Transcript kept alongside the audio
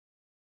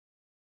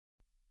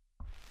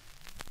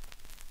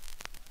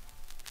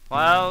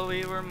while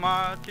we were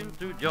marching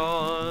through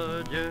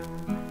Georgia.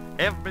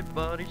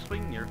 Everybody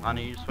swing your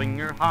honey, swing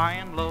your high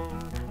and low.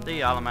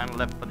 The Allemande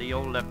left for the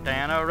old left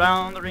hand,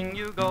 around the ring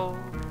you go.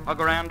 A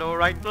grand old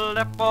right to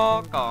left,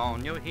 walk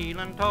on your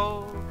heel and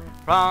toe.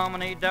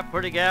 Promenade that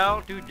pretty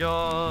gal to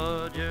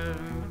Georgia.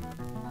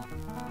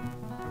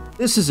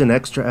 This is an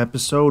extra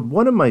episode.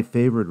 One of my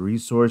favorite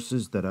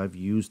resources that I've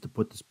used to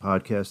put this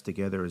podcast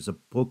together is a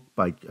book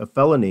by a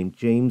fella named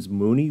James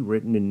Mooney,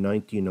 written in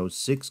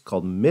 1906,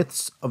 called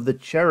Myths of the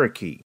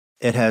Cherokee.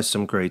 It has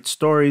some great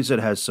stories, it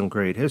has some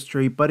great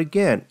history, but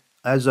again,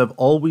 as I've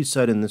always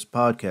said in this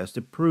podcast,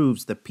 it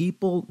proves that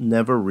people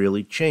never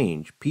really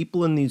change.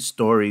 People in these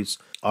stories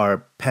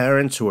are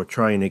parents who are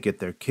trying to get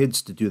their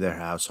kids to do their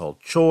household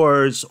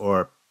chores,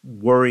 or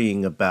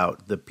worrying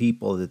about the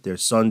people that their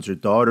sons or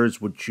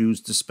daughters would choose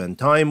to spend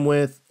time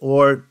with,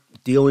 or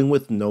dealing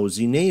with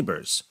nosy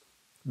neighbors.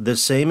 The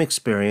same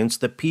experience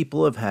that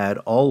people have had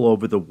all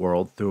over the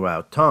world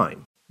throughout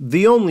time.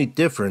 The only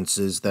difference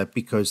is that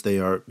because they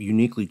are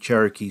uniquely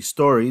Cherokee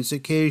stories,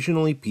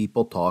 occasionally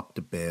people talk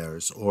to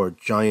bears or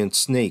giant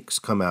snakes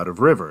come out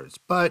of rivers,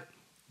 but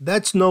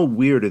that's no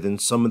weirder than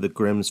some of the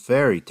Grimm's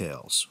fairy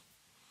tales.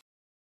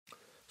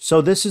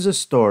 So this is a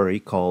story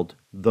called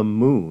The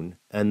Moon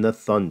and the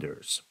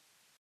Thunders.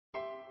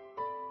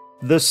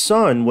 The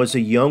sun was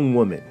a young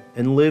woman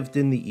and lived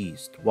in the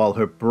east, while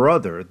her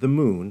brother, the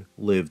moon,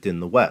 lived in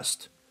the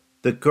west.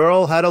 The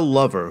girl had a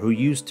lover who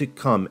used to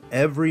come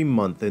every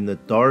month in the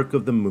dark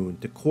of the moon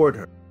to court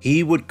her.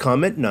 He would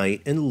come at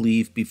night and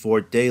leave before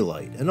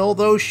daylight, and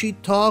although she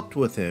talked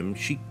with him,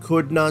 she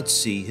could not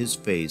see his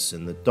face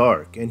in the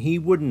dark, and he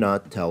would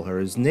not tell her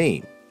his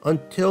name,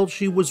 until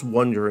she was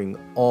wondering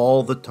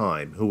all the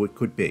time who it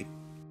could be.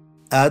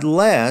 At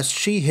last,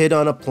 she hit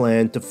on a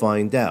plan to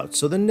find out,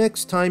 so the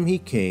next time he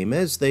came,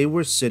 as they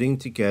were sitting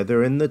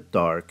together in the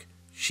dark,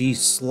 she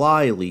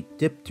slyly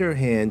dipped her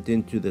hand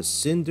into the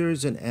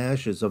cinders and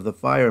ashes of the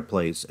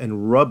fireplace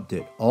and rubbed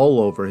it all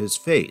over his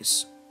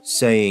face,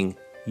 saying,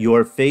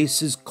 "Your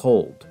face is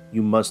cold,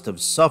 you must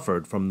have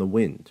suffered from the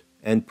wind,"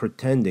 and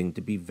pretending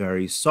to be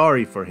very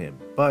sorry for him,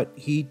 but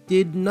he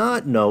did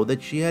not know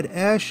that she had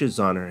ashes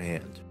on her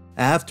hand.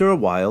 After a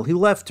while, he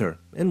left her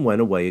and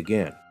went away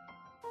again.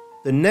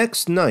 The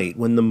next night,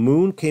 when the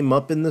moon came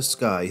up in the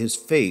sky, his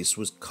face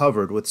was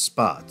covered with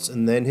spots,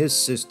 and then his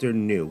sister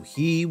knew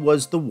he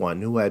was the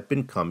one who had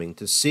been coming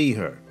to see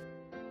her.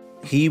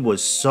 He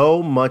was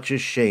so much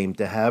ashamed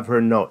to have her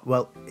know.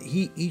 Well,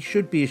 he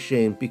should be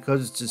ashamed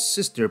because it's his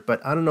sister,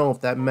 but I don't know if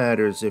that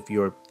matters if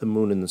you're the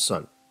moon and the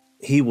sun.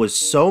 He was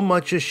so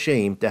much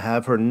ashamed to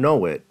have her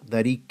know it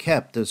that he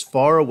kept as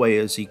far away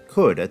as he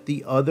could at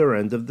the other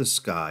end of the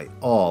sky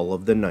all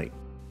of the night.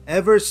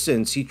 Ever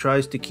since, he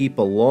tries to keep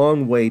a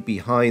long way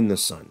behind the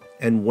sun,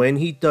 and when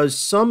he does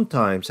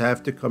sometimes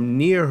have to come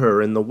near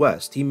her in the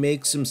west, he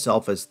makes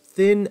himself as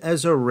thin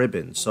as a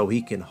ribbon so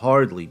he can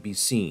hardly be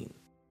seen.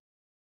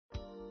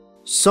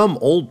 Some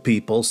old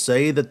people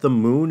say that the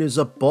moon is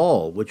a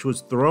ball which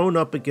was thrown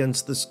up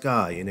against the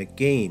sky in a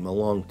game a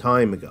long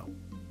time ago.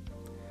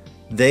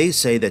 They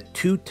say that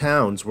two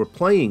towns were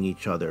playing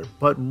each other,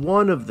 but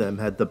one of them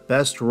had the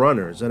best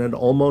runners and had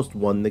almost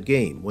won the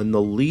game when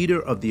the leader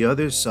of the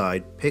other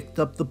side picked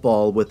up the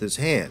ball with his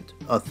hand,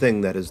 a thing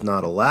that is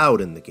not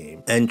allowed in the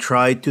game, and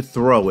tried to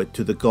throw it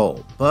to the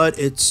goal, but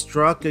it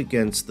struck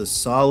against the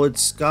solid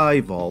sky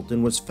vault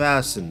and was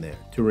fastened there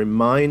to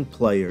remind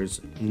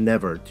players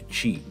never to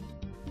cheat.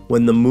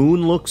 When the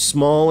moon looks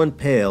small and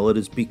pale, it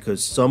is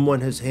because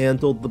someone has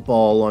handled the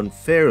ball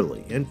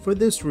unfairly, and for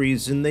this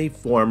reason they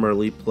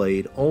formerly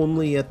played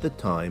only at the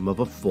time of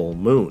a full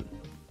moon.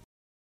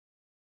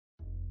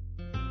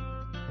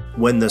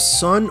 When the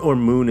sun or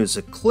moon is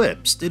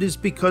eclipsed, it is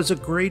because a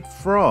great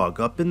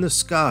frog up in the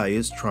sky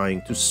is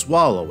trying to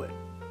swallow it.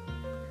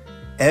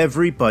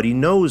 Everybody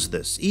knows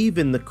this,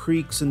 even the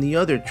Creeks and the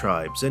other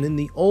tribes, and in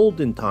the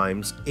olden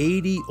times,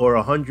 80 or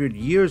 100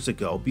 years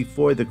ago,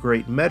 before the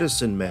great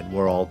medicine men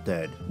were all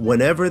dead,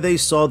 whenever they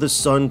saw the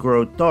sun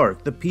grow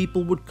dark, the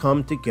people would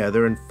come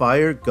together and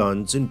fire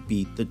guns and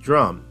beat the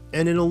drum,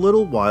 and in a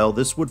little while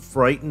this would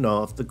frighten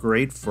off the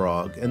great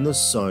frog and the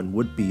sun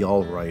would be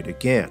all right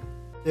again.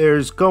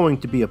 There's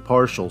going to be a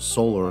partial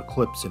solar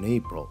eclipse in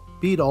April.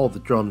 Beat all the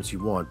drums you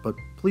want, but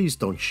please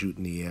don't shoot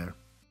in the air.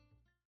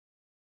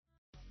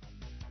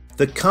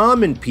 The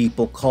common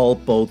people call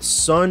both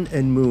sun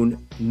and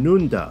moon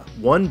Nunda,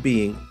 one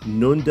being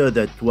Nunda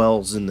that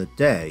dwells in the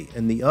day,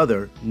 and the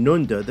other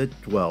Nunda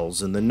that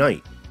dwells in the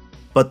night.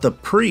 But the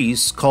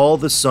priests call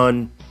the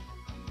sun,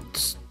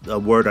 a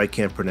word I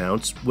can't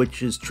pronounce,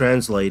 which is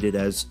translated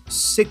as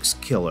six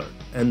killer,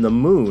 and the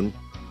moon,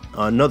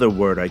 another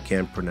word I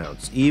can't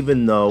pronounce,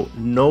 even though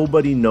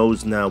nobody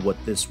knows now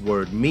what this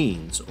word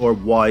means or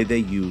why they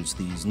use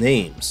these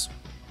names.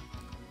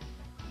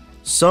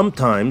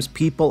 Sometimes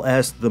people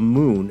ask the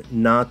moon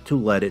not to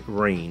let it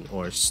rain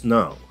or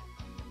snow.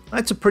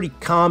 That's a pretty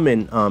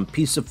common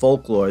piece of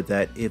folklore,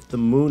 that if the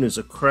moon is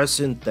a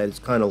crescent that is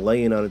kind of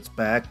laying on its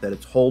back, that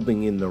it's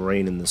holding in the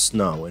rain and the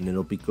snow, and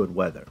it'll be good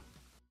weather.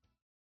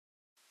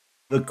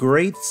 The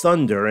Great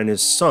Thunder and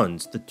his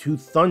sons, the two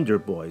Thunder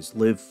Boys,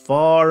 live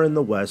far in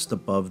the west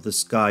above the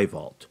sky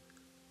vault.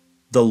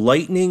 The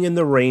lightning and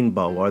the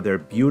rainbow are their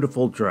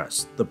beautiful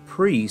dress. The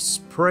priests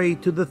pray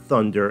to the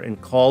thunder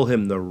and call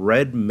him the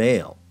Red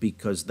Male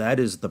because that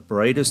is the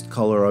brightest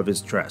color of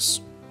his dress.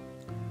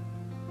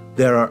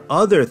 There are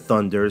other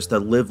thunders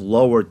that live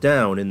lower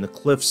down in the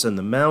cliffs and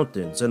the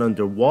mountains and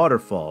under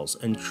waterfalls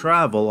and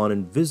travel on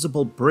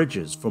invisible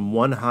bridges from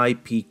one high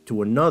peak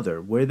to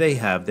another where they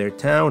have their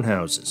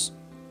townhouses.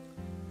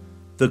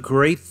 The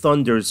great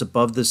thunders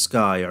above the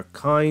sky are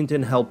kind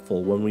and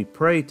helpful when we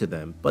pray to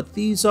them, but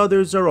these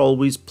others are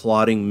always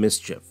plotting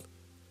mischief.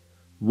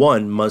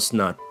 One must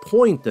not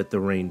point at the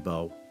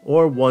rainbow,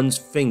 or one's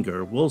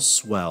finger will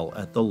swell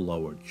at the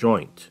lower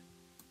joint.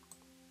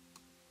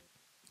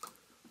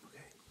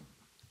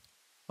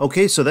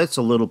 Okay, so that's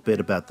a little bit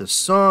about the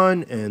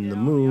sun and the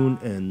moon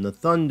and the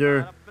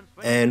thunder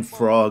and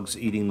frogs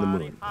eating the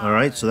moon. All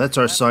right, so that's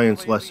our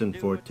science lesson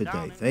for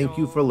today. Thank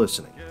you for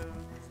listening.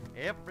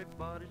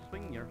 Everybody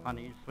swing your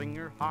honey, swing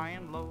your high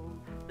and low.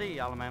 The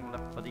allemande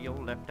left for the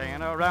old left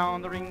hand,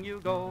 around the ring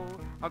you go.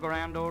 A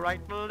grand old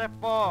right, left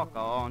walk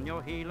on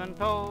your heel and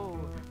toe.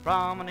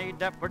 Promenade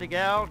that pretty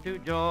gal to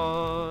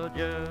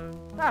Georgia.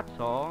 That's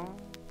all.